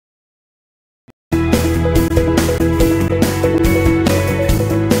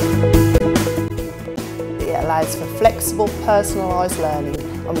flexible, personalised learning,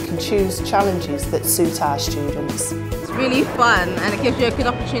 and we can choose challenges that suit our students. It's really fun and it gives you a good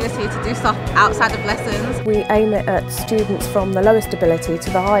opportunity to do stuff outside of lessons. We aim it at students from the lowest ability to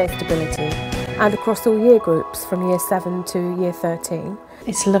the highest ability, and across all year groups from year 7 to year 13.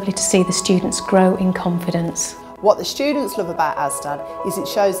 It's lovely to see the students grow in confidence. What the students love about ASDAN is it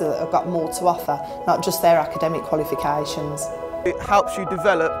shows that they've got more to offer, not just their academic qualifications. It helps you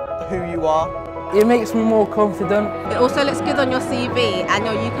develop who you are. It makes me more confident. It also looks good on your CV and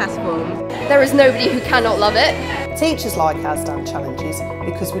your UCAS form. There is nobody who cannot love it. Teachers like ASDAN challenges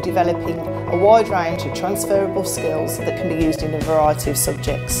because we're developing a wide range of transferable skills that can be used in a variety of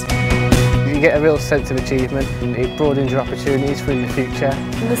subjects. You get a real sense of achievement and it broadens your opportunities for in the future.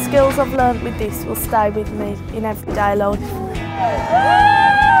 And the skills I've learnt with this will stay with me in everyday life.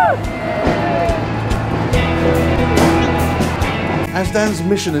 ASDAN's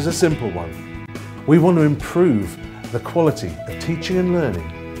mission is a simple one. We want to improve the quality of teaching and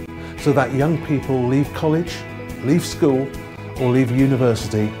learning so that young people leave college, leave school or leave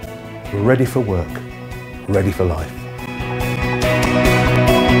university ready for work, ready for life.